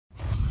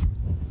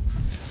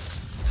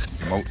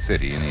remote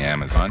city in the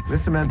Amazon.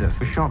 Mr. Mendes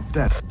was shot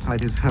dead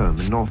outside his home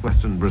in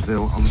northwestern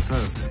Brazil on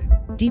Thursday.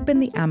 Deep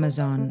in the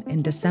Amazon,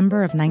 in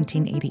December of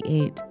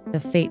 1988, the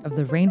fate of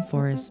the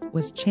rainforest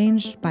was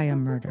changed by a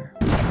murder.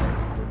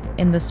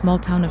 In the small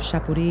town of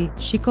Chapuri,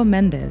 Chico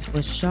Mendes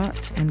was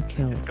shot and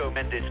killed. Chico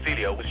Mendes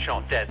Filho was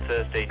shot dead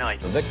Thursday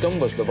night. The victim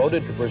was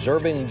devoted to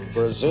preserving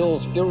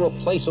Brazil's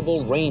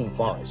irreplaceable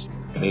rainforest.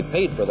 He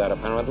paid for that,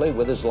 apparently,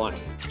 with his life.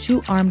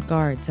 2 armed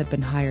guards had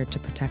been hired to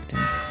protect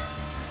him.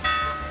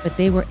 But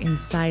they were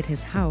inside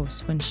his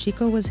house when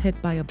Chico was hit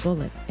by a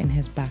bullet in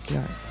his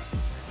backyard.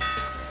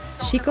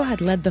 Chico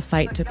had led the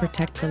fight to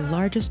protect the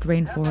largest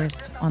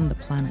rainforest on the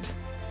planet.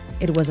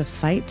 It was a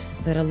fight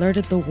that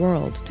alerted the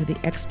world to the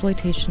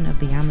exploitation of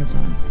the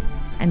Amazon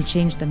and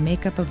changed the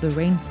makeup of the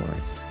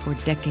rainforest for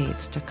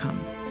decades to come.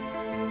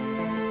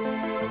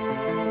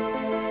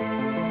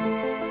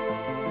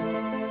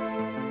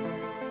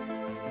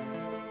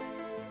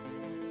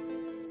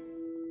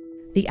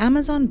 The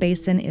Amazon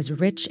basin is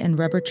rich in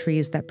rubber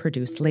trees that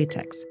produce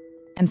latex,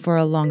 and for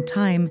a long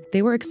time,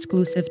 they were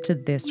exclusive to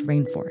this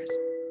rainforest.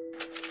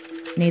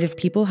 Native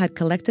people had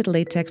collected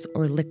latex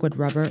or liquid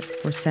rubber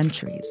for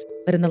centuries,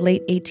 but in the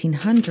late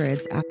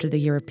 1800s, after the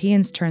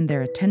Europeans turned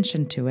their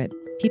attention to it,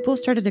 people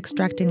started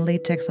extracting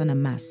latex on a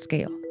mass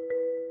scale.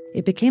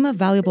 It became a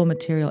valuable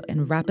material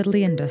in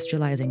rapidly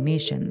industrializing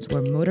nations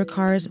where motor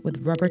cars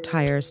with rubber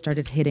tires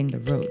started hitting the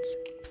roads.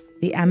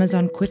 The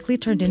Amazon quickly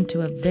turned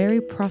into a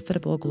very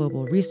profitable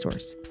global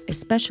resource,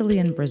 especially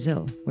in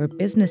Brazil, where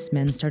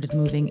businessmen started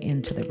moving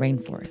into the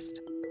rainforest.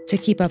 To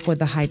keep up with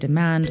the high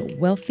demand,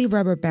 wealthy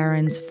rubber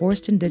barons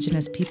forced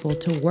indigenous people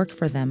to work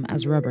for them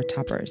as rubber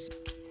tappers,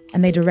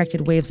 and they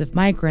directed waves of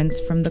migrants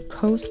from the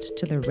coast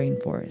to the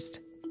rainforest.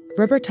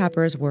 Rubber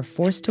tappers were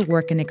forced to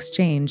work in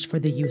exchange for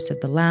the use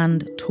of the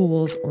land,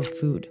 tools, or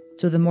food.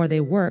 So the more they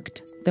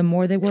worked, the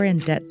more they were in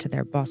debt to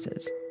their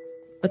bosses.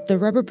 But the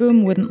rubber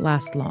boom wouldn't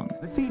last long.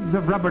 The seeds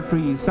of rubber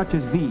trees such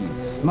as these,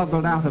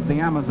 smuggled out of the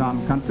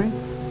Amazon country,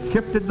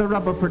 shifted the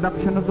rubber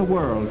production of the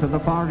world to the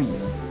Far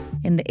East.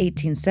 In the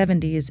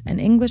 1870s, an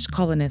English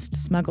colonist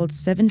smuggled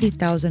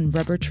 70,000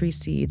 rubber tree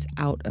seeds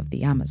out of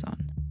the Amazon.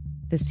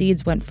 The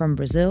seeds went from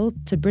Brazil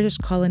to British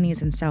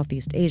colonies in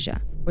Southeast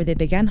Asia, where they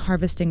began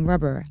harvesting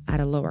rubber at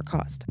a lower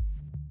cost.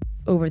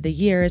 Over the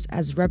years,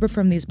 as rubber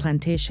from these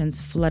plantations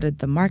flooded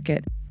the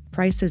market,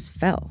 prices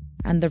fell,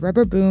 and the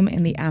rubber boom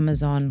in the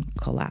Amazon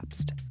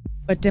collapsed.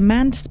 But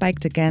demand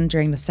spiked again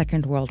during the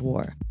Second World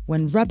War,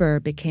 when rubber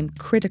became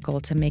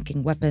critical to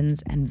making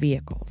weapons and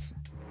vehicles.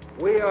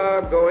 We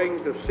are going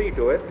to see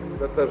to it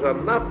that there's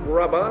enough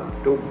rubber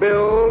to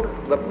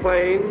build the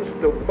planes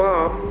to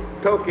bomb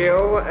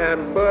Tokyo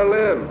and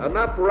Berlin,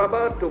 enough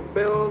rubber to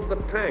build the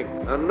tank,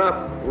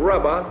 enough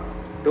rubber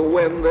to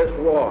win this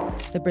war.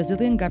 The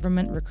Brazilian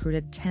government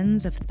recruited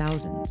tens of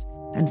thousands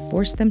and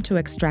forced them to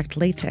extract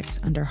latex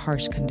under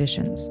harsh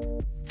conditions.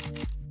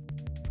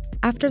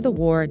 After the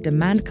war,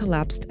 demand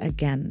collapsed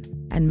again,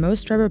 and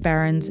most rubber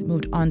barons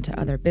moved on to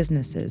other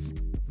businesses,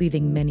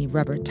 leaving many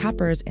rubber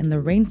tappers in the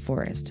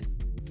rainforest,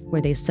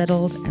 where they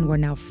settled and were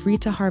now free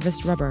to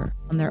harvest rubber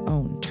on their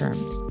own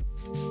terms.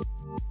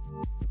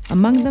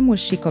 Among them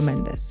was Chico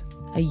Mendes,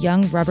 a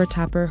young rubber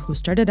tapper who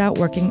started out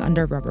working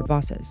under rubber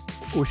bosses.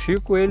 O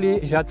Chico,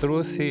 ele já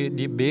trouxe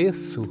de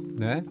berço,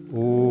 né,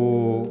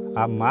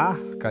 a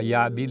marca e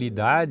a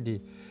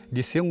habilidade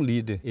de ser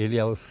líder. Ele,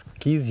 aos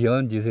 15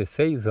 anos,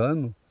 16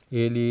 anos,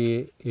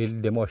 ele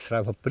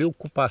demonstrava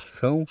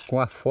preocupação com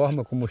a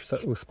forma como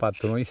os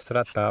patrões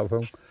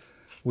tratavam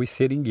os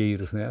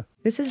seringueiros, né?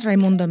 This is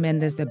Raimundo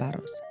Mendes de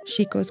Barros,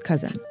 Chico's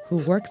cousin, who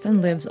works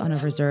and lives on a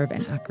reserve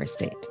in Acre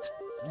State.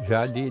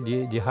 Já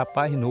de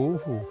rapaz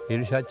novo,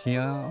 ele já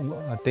tinha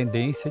a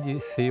tendência de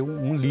ser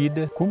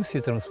líder. Como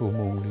se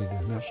transformou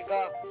líder, né?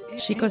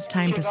 Chico's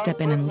time to step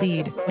in and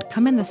lead would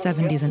come in the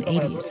 70s and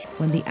 80s,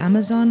 when the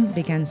Amazon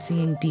began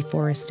seeing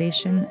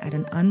deforestation at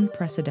an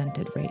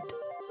unprecedented rate.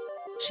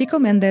 Chico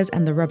Mendes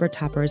and the rubber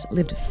tappers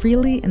lived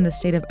freely in the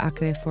state of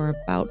Acre for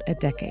about a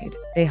decade.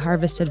 They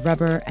harvested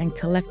rubber and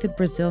collected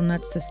Brazil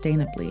nuts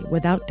sustainably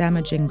without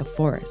damaging the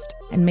forest,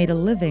 and made a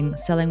living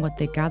selling what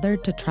they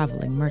gathered to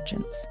traveling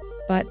merchants.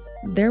 But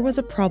there was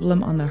a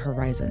problem on the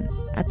horizon.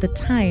 At the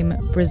time,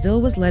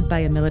 Brazil was led by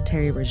a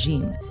military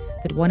regime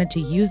that wanted to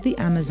use the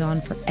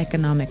Amazon for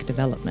economic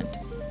development,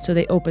 so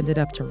they opened it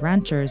up to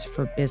ranchers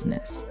for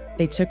business.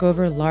 They took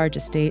over large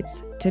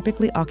estates,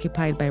 typically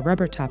occupied by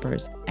rubber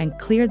tappers, and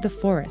cleared the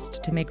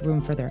forest to make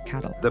room for their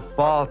cattle. The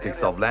politics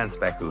of land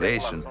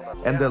speculation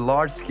and the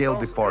large-scale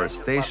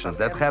deforestation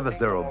that have as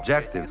their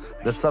objective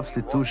the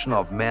substitution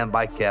of man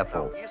by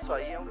cattle.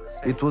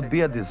 It would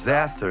be a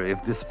disaster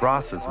if this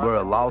process were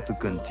allowed to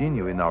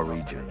continue in our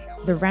region.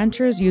 The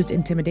ranchers used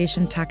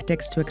intimidation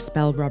tactics to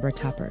expel rubber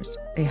tappers.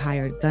 They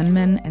hired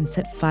gunmen and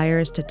set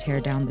fires to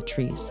tear down the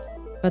trees.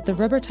 But the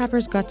rubber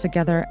tappers got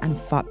together and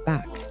fought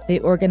back. They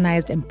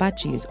organized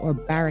empachis, or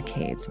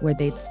barricades, where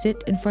they'd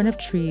sit in front of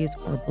trees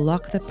or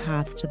block the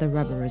paths to the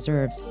rubber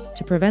reserves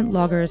to prevent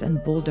loggers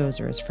and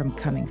bulldozers from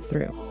coming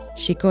through.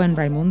 Chico and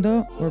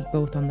Raimundo were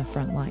both on the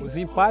front lines. Os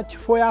empates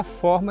foi a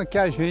forma que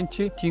a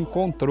gente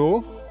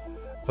encontrou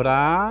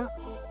para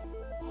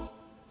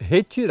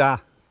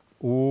retirar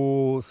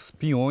os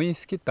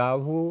peões que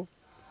estavam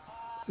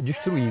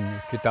destruindo,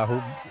 que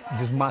estavam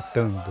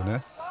desmatando,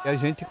 né? E a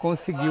gente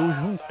conseguiu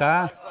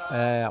juntar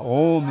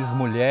homens,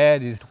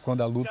 mulheres,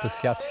 quando a luta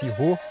se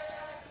acirrou,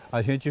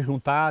 a gente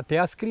juntar até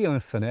as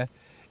crianças, né?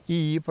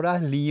 E ir para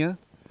as linhas,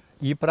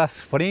 ir para as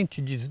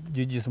frentes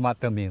de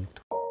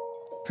desmatamento.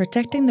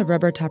 Protecting the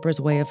rubber tappers'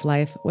 way of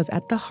life was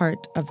at the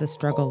heart of the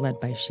struggle led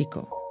by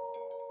Chico.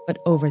 But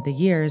over the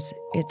years,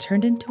 it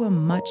turned into a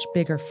much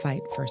bigger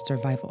fight for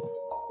survival.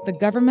 The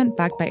government,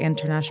 backed by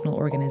international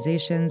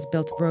organizations,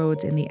 built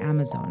roads in the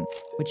Amazon,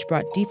 which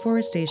brought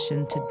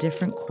deforestation to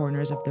different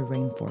corners of the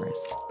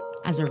rainforest.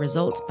 As a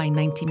result, by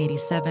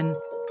 1987,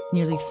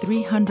 nearly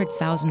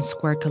 300,000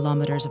 square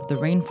kilometers of the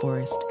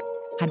rainforest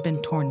had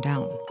been torn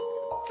down.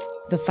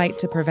 The fight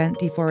to prevent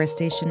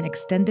deforestation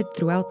extended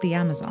throughout the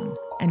Amazon,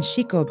 and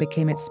Chico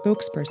became its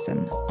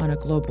spokesperson on a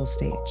global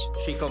stage.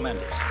 Chico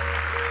Mendes.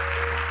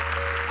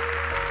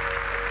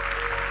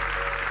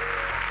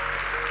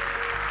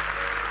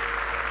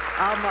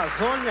 A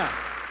Amazônia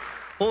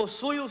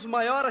possui os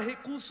maiores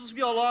recursos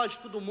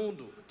biológicos do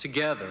mundo.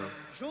 Together,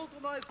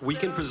 we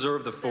can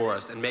preserve the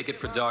forest and make it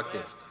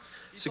productive,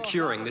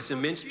 securing this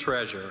immense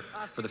treasure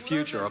for the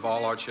future of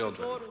all our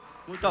children.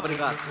 Muito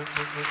obrigado.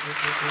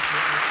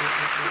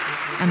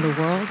 And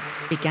the world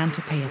began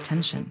to pay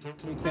attention.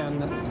 We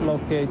can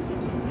locate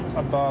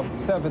above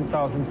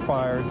 7,000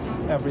 fires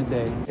every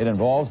day. It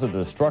involves the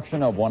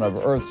destruction of one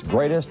of Earth's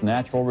greatest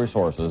natural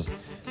resources,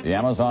 the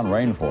Amazon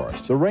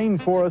rainforest. The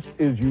rainforest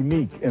is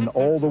unique in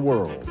all the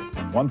world,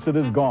 and once it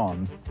is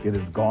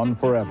gone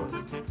forever.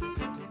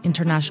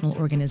 International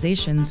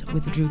organizations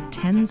withdrew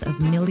tens of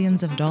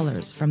millions of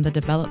dollars from the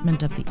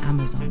development of the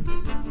Amazon.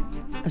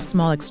 A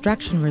small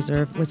extraction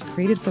reserve was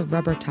created for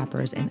rubber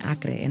tappers in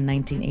Acre in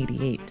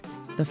 1988,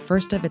 the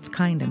first of its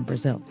kind in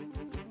Brazil.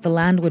 The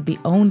land would be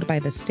owned by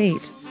the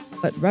state,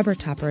 but rubber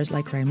tappers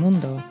like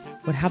Raimundo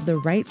would have the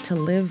right to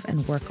live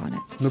and work on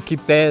it. No que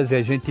pese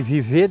a gente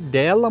viver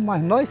dela,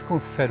 mas nós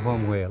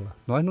conservamos ela,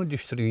 nós não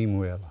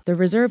destruímos ela. The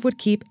reserve would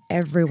keep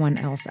everyone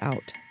else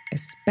out,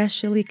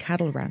 especially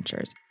cattle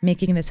ranchers,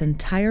 making this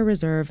entire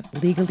reserve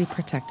legally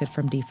protected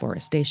from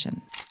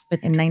deforestation. But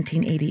in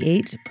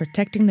 1988,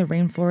 protecting the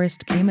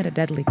rainforest came at a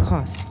deadly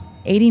cost.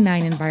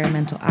 89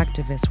 environmental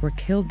activists were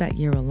killed that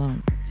year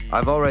alone.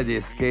 I've already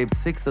escaped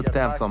 6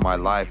 attempts on my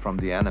life from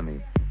the enemy.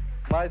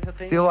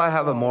 Still, I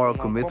have a moral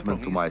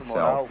commitment to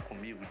myself.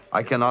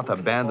 I cannot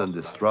abandon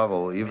the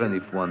struggle, even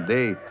if one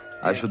day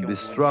I should be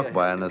struck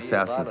by an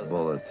assassin's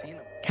bullet.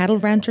 Cattle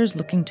ranchers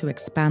looking to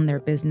expand their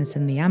business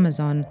in the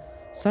Amazon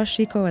saw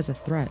Chico as a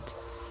threat.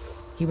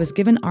 He was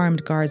given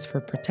armed guards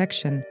for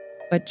protection,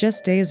 but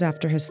just days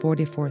after his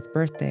 44th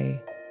birthday,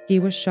 he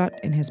was shot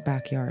in his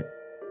backyard.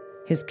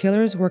 His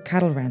killers were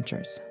cattle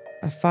ranchers,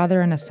 a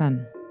father and a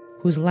son,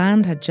 whose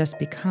land had just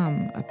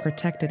become a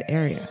protected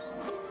area.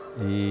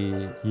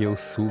 E eu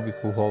subi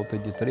por volta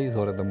de 3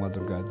 horas da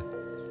madrugada.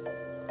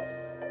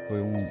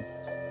 Foi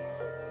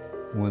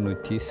uma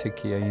notícia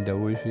que ainda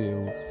hoje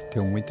eu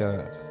tenho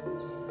muita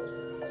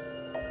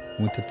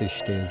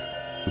tristeza.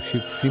 O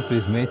Chico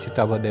simplesmente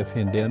estava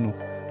defendendo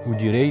o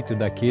direito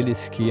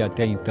daqueles que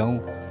até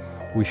então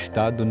o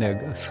Estado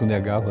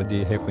sonegava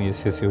de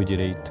reconhecer seu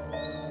direito.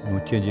 Não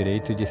tinha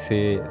direito de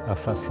ser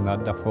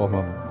assassinado da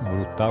forma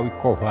brutal e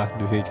covarde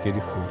do jeito que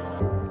ele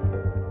foi.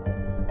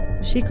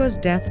 Chico's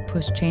death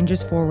pushed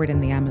changes forward in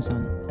the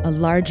Amazon. A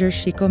larger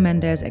Chico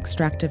Mendes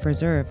extractive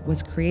reserve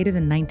was created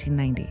in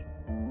 1990.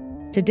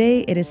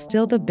 Today, it is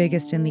still the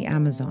biggest in the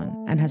Amazon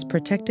and has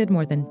protected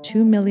more than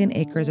 2 million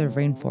acres of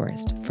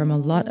rainforest from a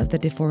lot of the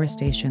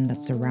deforestation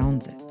that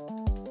surrounds it.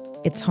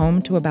 It's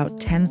home to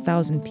about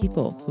 10,000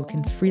 people who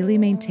can freely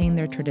maintain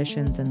their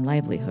traditions and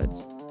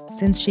livelihoods.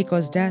 Since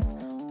Chico's death,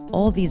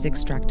 all these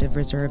extractive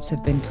reserves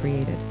have been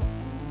created.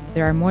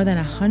 There are more than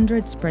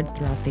 100 spread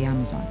throughout the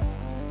Amazon.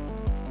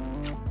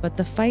 But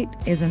the fight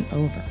isn't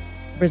over.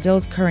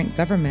 Brazil's current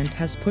government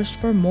has pushed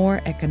for more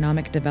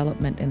economic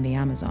development in the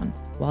Amazon,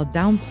 while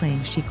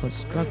downplaying Chico's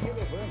struggle.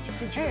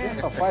 Que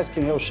diferença faz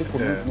quem é o Chico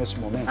Mendes nesse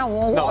momento?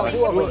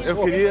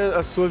 Eu queria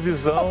a sua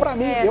visão. Para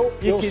mim,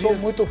 eu sou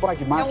muito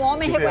pragmático. É um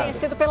homem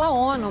reconhecido pela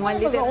ONU, uma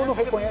liderança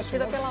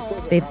reconhecida pela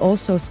ONU. They've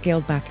also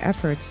scaled back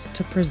efforts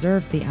to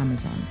preserve the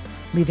Amazon,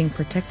 leaving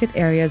protected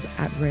areas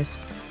at risk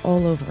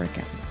all over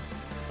again.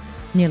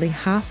 Nearly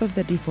half of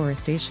the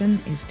deforestation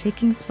is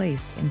taking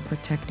place in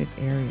protected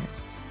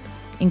areas,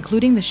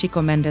 including the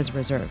Chico Mendes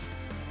Reserve,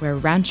 where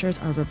ranchers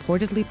are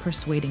reportedly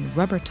persuading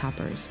rubber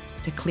tappers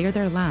to clear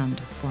their land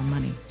for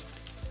money.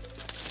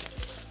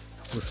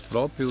 Os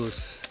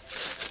próprios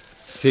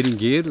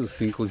seringueiros,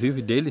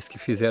 inclusive deles que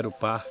fizeram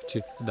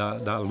parte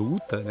da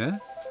luta,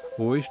 né,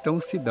 hoje estão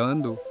se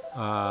dando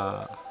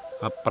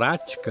a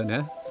prática,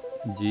 né,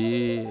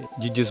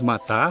 de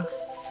desmatar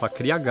para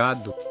criar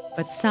gado.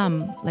 But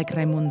some, like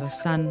Raimundo's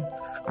son,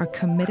 are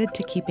committed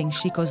to keeping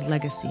Chico's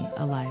legacy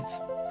alive.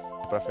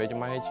 Para frente,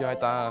 mas a gente vai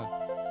estar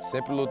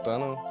sempre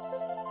lutando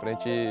para a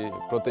gente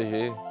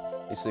proteger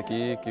isso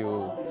aqui que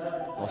os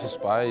nossos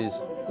pais,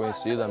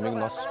 conhecidos, amigos dos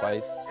nossos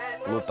pais,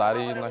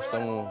 lutaram e nós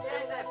estamos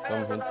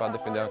juntos para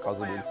defender a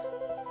causa deles.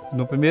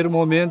 No primeiro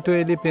momento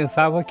ele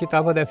pensava que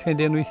estava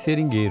defendendo os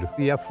seringueiros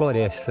e a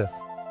floresta,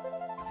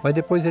 mas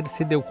depois ele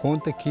se deu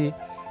conta que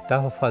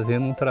estava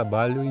fazendo um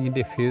trabalho em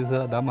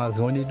defesa da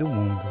Amazônia e do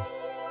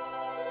mundo.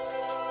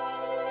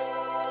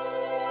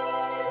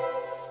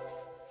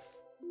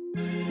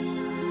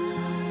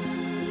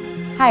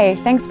 Hi,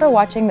 thanks for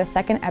watching the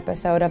second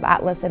episode of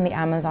Atlas in the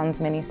Amazons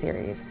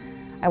miniseries.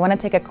 I want to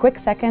take a quick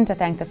second to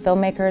thank the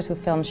filmmakers who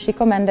filmed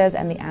Chico Mendes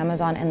and the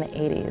Amazon in the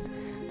 80s.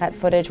 That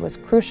footage was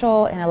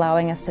crucial in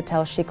allowing us to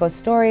tell Chico's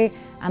story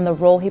and the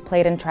role he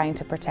played in trying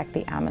to protect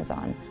the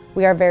Amazon.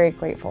 We are very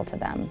grateful to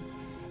them.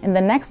 In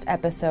the next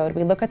episode,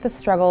 we look at the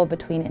struggle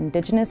between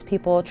indigenous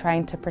people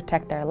trying to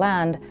protect their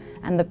land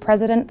and the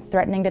president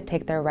threatening to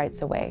take their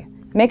rights away.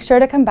 Make sure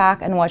to come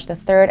back and watch the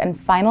third and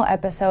final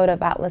episode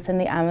of Atlas in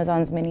the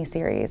Amazons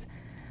miniseries.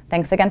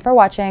 Thanks again for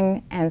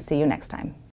watching, and see you next time.